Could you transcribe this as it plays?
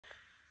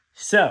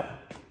So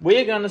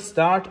we're gonna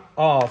start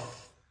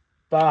off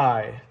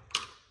by,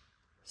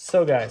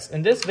 guys,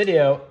 in this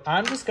video,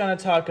 I'm just gonna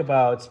talk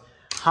about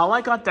how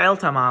I got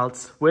Delta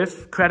miles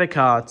with credit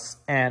cards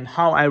and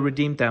how I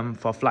redeemed them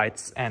for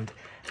flights and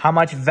how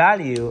much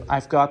value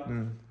I've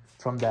gotten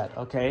from that,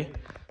 okay?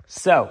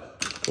 So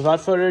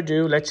without further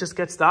ado, let's just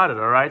get started,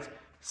 all right?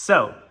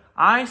 So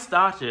I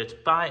started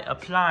by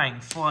applying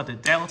for the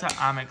Delta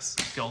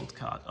Amex Gold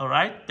card, all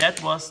right?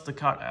 That was the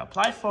card I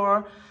applied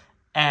for,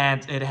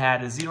 and it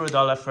had a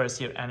 $0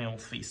 first year annual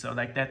fee. So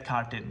like that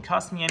card didn't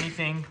cost me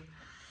anything.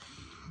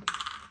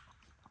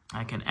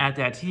 I can add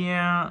that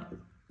here,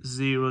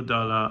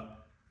 $0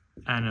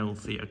 annual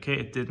fee, okay?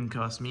 It didn't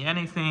cost me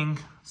anything,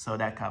 so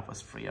that card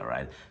was free, all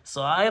right?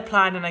 So I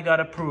applied and I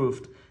got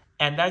approved,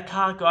 and that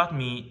card got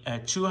me a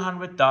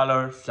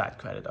 $200 flight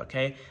credit,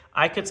 okay?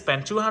 I could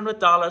spend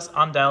 $200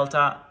 on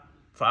Delta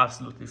for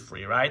absolutely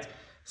free, right?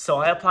 So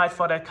I applied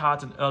for that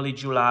card in early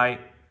July,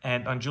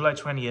 and on July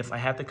 20th, I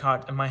had the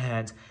card in my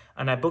hand,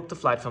 and I booked the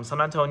flight from San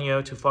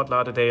Antonio to Fort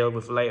Lauderdale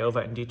with a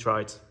layover in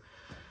Detroit.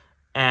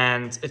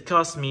 And it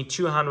cost me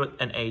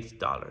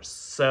 $208.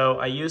 So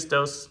I used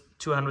those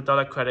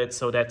 $200 credits,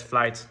 so that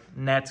flight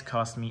net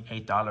cost me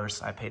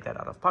 $8. I paid that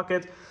out of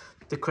pocket.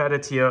 The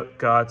credit here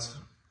got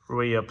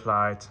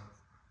reapplied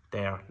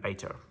there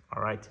later,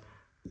 all right?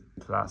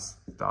 Plus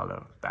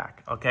 $1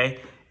 back, okay?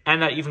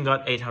 And I even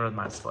got 800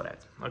 miles for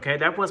that, okay?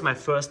 That was my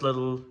first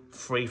little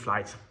free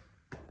flight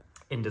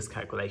in this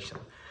calculation.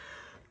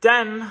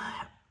 Then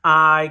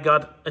I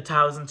got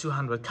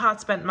 1,200 card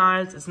spent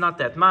miles. It's not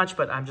that much,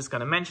 but I'm just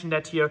gonna mention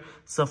that here.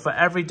 So for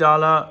every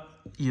dollar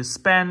you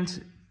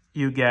spend,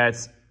 you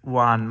get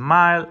 1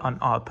 mile on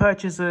all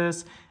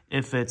purchases.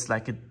 If it's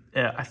like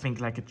I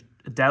think like a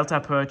Delta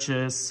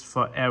purchase,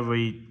 for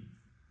every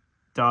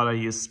dollar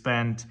you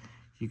spend,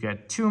 you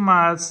get 2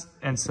 miles,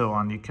 and so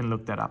on. You can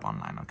look that up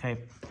online, okay?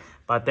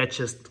 But that's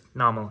just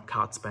normal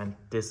card spend.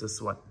 This is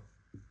what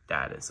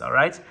that is, all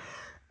right?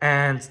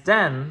 And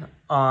then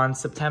on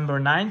September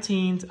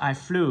 19th, I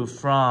flew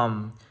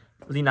from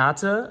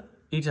Linate,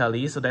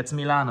 Italy, so that's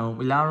Milano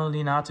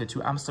Linate,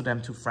 to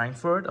Amsterdam to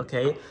Frankfurt,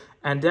 okay?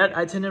 And that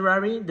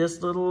itinerary, this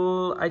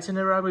little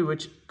itinerary,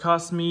 which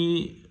cost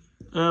me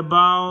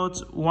about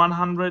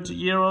 100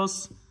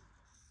 euros,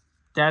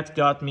 that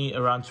got me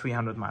around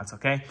 300 miles,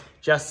 okay?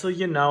 Just so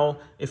you know,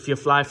 if you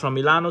fly from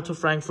Milano to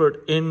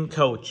Frankfurt in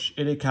coach,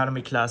 in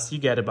economy class, you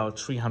get about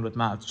 300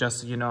 miles, just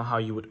so you know how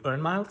you would earn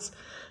miles.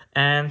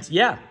 And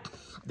yeah,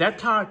 that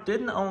card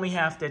didn't only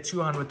have that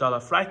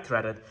 $200 flight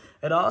credit,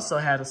 it also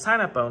had a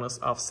sign-up bonus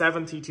of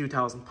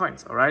 72,000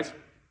 points, all right?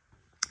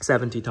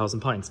 70,000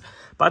 points.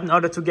 But in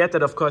order to get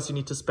that, of course, you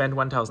need to spend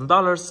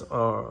 $1,000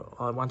 or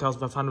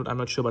 1,500, I'm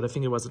not sure, but I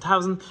think it was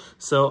 1,000.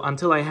 So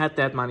until I had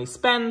that money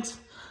spent,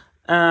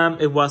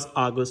 it was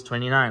August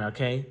 29,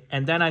 okay?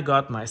 And then I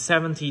got my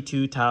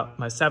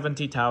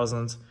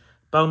 70,000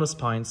 bonus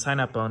points,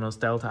 sign-up bonus,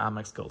 Delta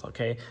Amex Gold,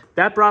 okay?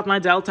 That brought my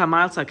Delta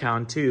miles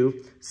account to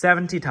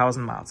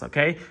 70,000 miles,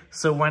 okay?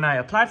 So when I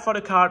applied for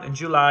the card in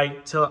July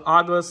till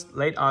August,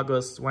 late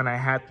August, when I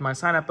had my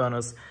sign-up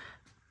bonus,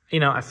 you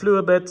know, I flew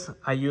a bit,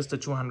 I used the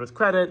 200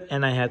 credit,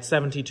 and I had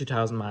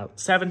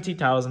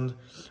 70,000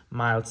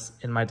 miles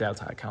in my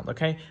Delta account,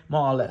 okay?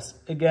 More or less.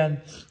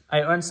 Again,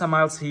 I earned some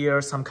miles here,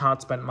 some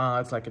card spent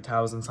miles, like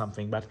 1,000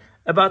 something, but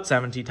about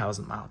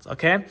 70,000 miles,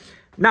 okay?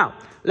 Now,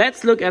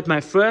 let's look at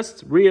my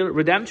first real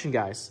redemption,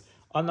 guys.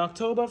 On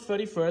October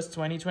 31st,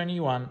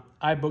 2021,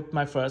 I booked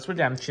my first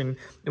redemption.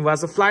 It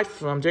was a flight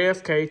from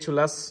JFK to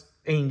Las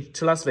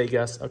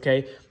Vegas,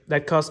 okay?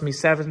 That cost me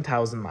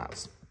 7,000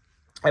 miles.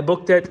 I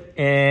booked it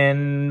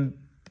in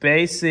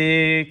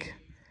basic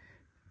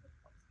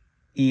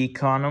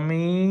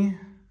economy.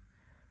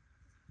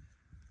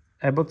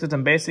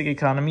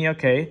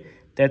 Okay?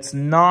 That's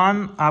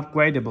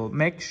non-upgradable.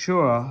 Make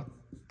sure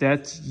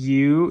that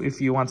you, if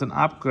you want an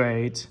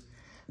upgrade,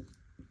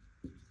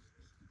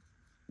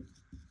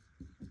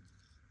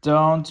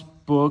 don't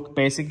book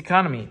basic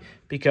economy,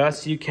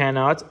 because you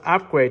cannot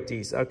upgrade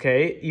these,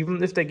 okay?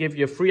 Even if they give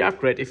you a free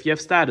upgrade, if you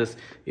have status,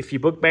 if you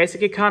book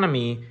basic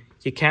economy,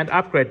 you can't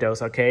upgrade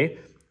those, okay?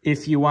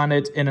 If you want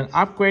it in an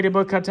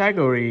upgradable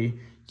category,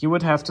 you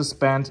would have to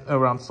spend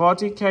around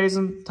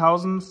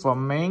 40,000 for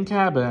main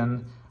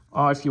cabin,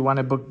 or if you want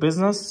to book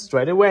business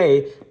straight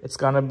away, it's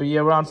gonna be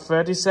around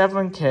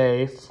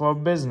 37K for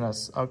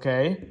business,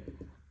 okay?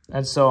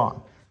 And so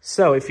on.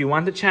 So if you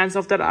want the chance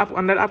of that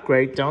on that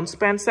upgrade, don't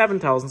spend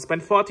 7,000,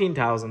 spend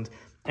 14,000,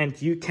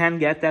 and you can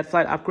get that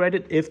flight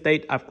upgraded if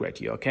they upgrade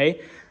you, okay?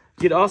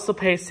 You'd also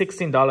pay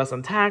 $16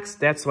 in tax.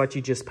 That's what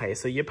you just pay.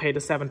 So you pay the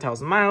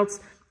 7,000 miles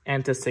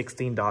and the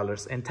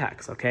 $16 in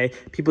tax, okay?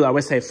 People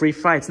always say free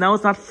flights. No,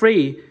 it's not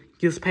free.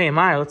 You just pay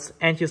miles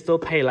and you still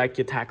pay like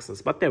your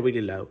taxes, but they're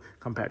really low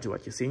compared to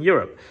what you see in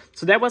Europe.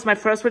 So that was my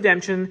first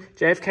redemption,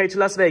 JFK to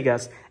Las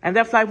Vegas. And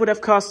that flight would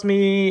have cost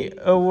me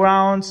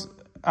around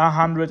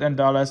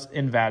 $100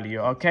 in value,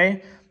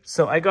 okay?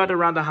 So I got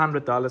around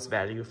 $100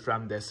 value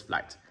from this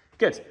flight.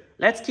 Good.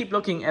 Let's keep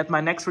looking at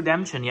my next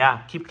redemption.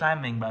 Yeah, keep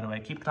climbing, by the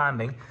way, keep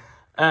climbing.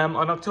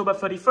 On October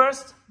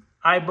 31st,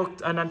 I booked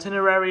an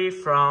itinerary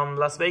from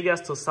Las Vegas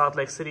to Salt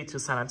Lake City to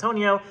San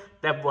Antonio.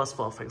 That was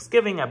for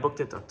Thanksgiving. I booked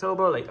it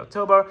October, late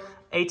October,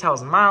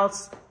 8,000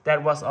 miles.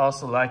 That was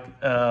also like,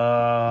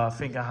 I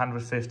think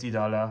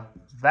 $150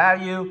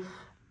 value,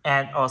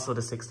 and also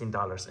the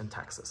 $16 in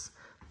taxes.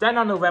 Then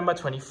on November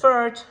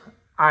 23rd,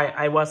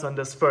 I was on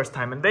this first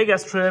time in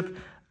Vegas trip.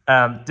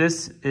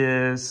 This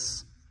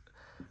is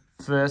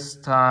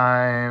first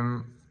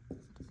time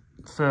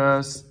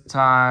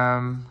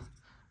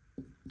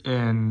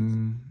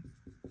in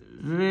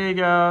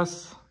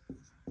Vegas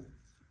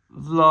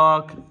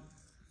vlog.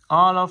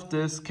 All of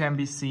this can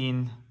be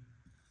seen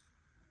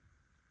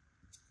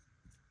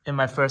in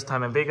my first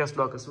time in Vegas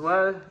vlog as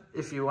well.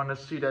 If you want to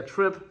see that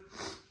trip,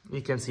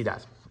 you can see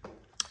that.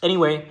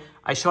 Anyway,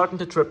 I shortened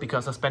the trip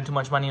because I spent too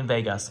much money in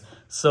Vegas.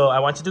 So I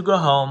wanted to go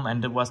home,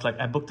 and it was like,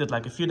 I booked it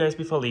like a few days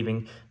before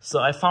leaving. So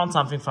I found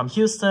something from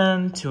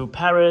Houston to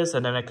Paris,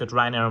 and then I could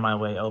Ryanair my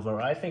way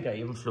over. I think I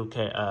even flew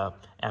Air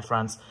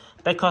France.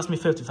 That cost me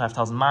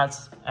 55,000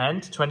 miles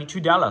and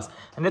 $22.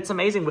 And that's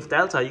amazing with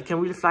Delta. You can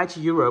really fly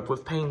to Europe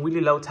with paying really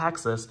low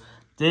taxes.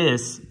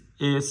 This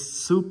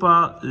is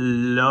super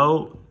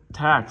low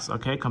tax,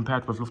 okay,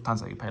 compared with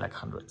Lufthansa, you pay like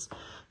hundreds.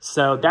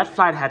 So that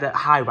flight had a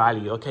high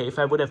value, okay. If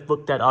I would have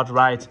booked that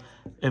outright,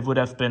 it would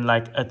have been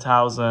like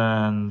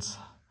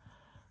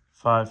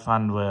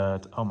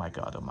 1,500. Oh my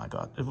god,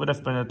 it would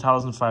have been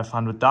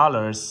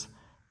 $1,500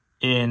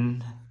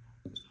 in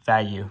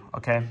value,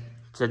 okay.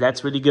 So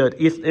that's really good,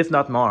 if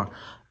not more.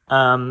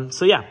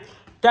 So yeah,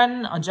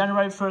 then on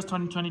January 1st,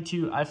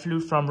 2022, I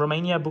flew from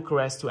Romania,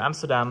 Bucharest to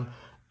Amsterdam,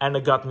 and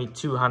it got me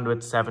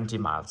 270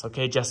 miles,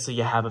 okay? Just so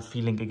you have a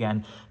feeling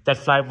again. That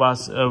flight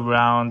was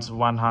around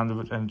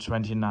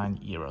 129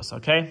 euros,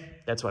 okay?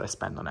 That's what I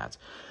spent on that.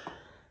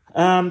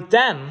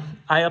 Then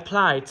I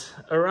applied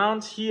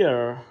around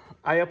here.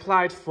 I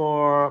applied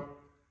for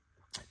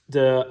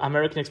the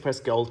American Express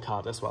Gold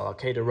card as well,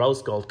 okay? The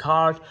Rose Gold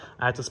card.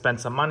 I had to spend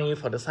some money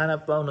for the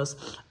sign-up bonus,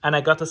 and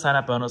I got the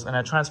sign-up bonus, and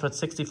I transferred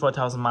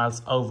 64,000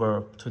 miles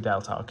over to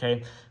Delta,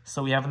 okay?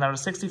 So we have another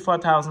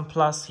 64,000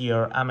 plus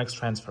here, Amex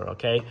transfer,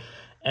 okay?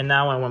 And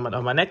now I went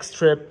on my next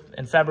trip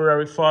in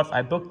February 4th.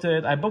 I booked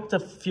it. I booked a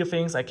few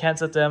things. I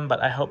canceled them, but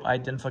I hope I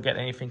didn't forget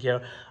anything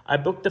here. I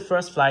booked the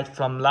first flight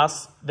from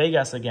Las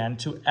Vegas again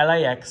to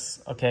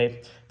LAX,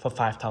 okay, for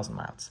 5,000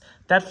 miles.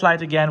 That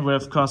flight again would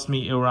have cost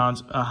me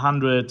around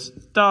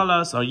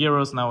 $100 or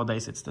euros.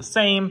 Nowadays it's the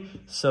same.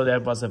 So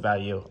that was a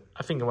value.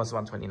 I think it was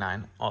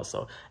 129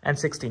 also, and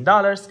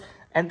 $16.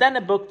 And then I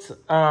booked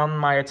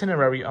my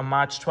itinerary on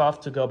March 12th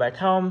to go back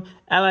home.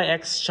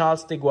 LAX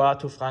Charles de Gaulle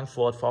to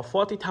Frankfurt for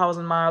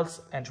 40,000 miles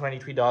and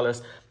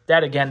 $23.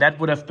 That again, that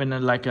would have been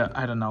like a,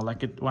 I don't know,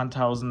 like a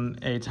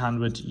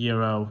 1,800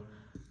 euro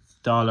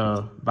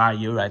dollar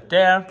value right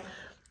there.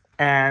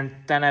 And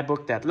then I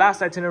booked that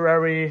last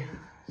itinerary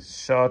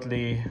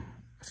shortly,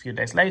 a few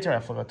days later.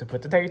 I forgot to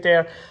put the date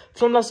there.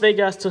 From Las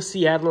Vegas to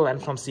Seattle,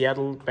 and from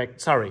Seattle back,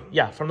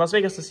 from Las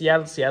Vegas to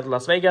Seattle, Seattle,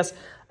 Las Vegas.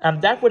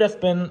 And that would have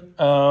been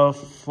a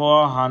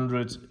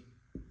 $400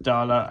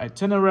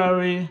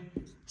 itinerary.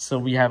 So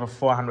we have a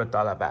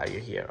 $400 value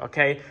here,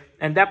 okay?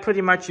 And that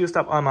pretty much used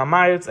up all my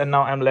miles, and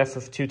now I'm left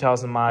with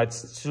 2,000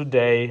 miles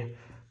today.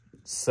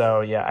 So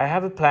yeah, I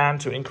have a plan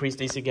to increase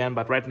these again,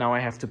 but right now I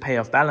have to pay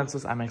off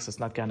balances. Amex is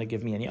not gonna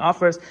give me any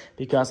offers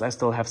because I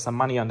still have some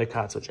money on the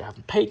cards which I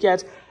haven't paid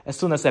yet. As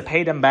soon as I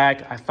pay them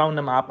back, I phone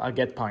them up, I'll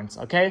get points,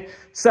 okay?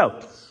 So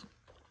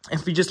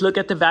if we just look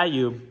at the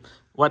value,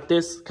 what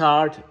this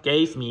card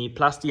gave me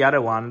plus the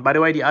other one. By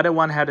the way, the other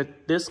one had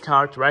this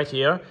card right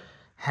here,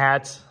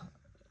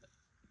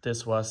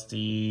 this was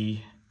the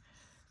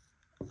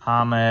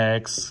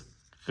Amex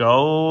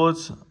Gold.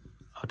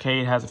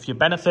 Okay, it has a few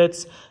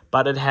benefits,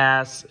 but it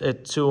has a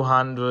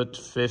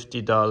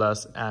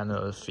 $250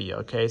 annual fee,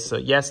 okay? So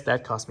yes,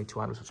 that cost me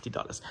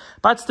 $250.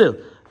 But still,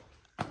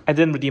 I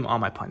didn't redeem all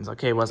my points,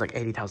 okay? It was like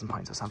 80,000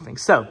 points or something.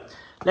 So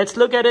let's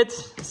look at it.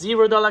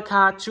 $0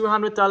 card,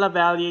 $200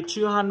 value,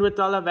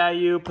 $200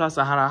 value plus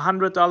a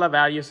 $100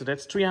 value. So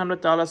that's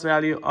 $300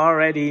 value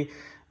already.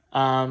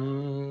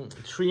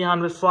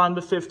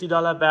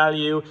 $450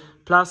 value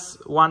plus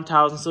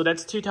 1,000. So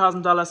that's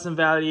 $2,000 in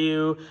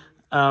value.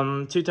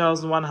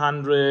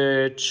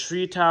 2,100,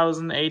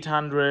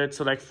 3,800,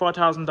 so like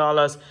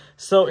 $4,000.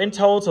 So in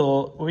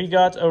total, we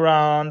got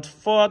around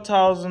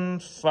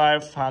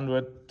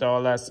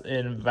 $4,500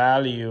 in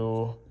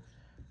value.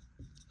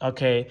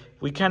 Okay,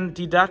 we can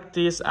deduct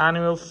this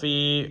annual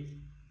fee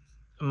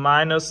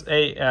minus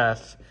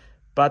AF,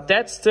 but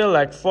that's still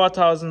like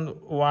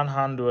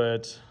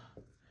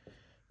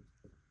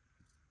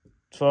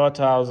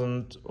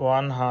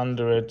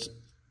 4,100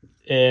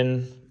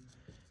 in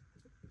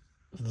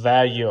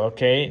value,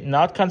 okay?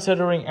 Not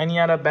considering any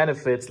other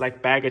benefits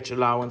like baggage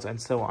allowance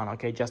and so on,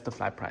 okay? Just the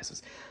flight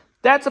prices.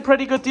 That's a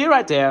pretty good deal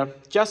right there,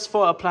 just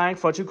for applying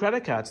for 2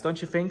 credit cards,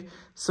 don't you think?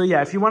 So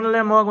yeah, if you want to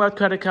learn more about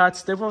credit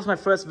cards, that was my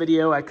first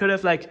video. I could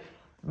have like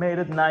made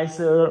it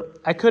nicer.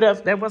 I could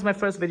have, that was my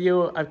first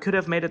video. I could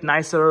have made it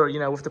nicer, you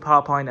know, with the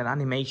PowerPoint and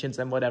animations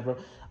and whatever.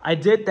 I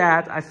did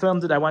that. I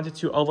filmed it. I wanted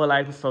to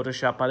overlay it with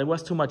Photoshop, but it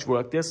was too much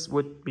work. This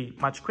would be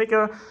much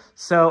quicker.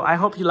 So I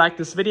hope you liked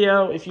this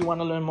video. If you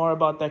want to learn more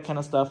about that kind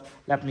of stuff,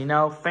 let me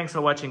know. Thanks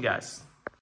for watching, guys.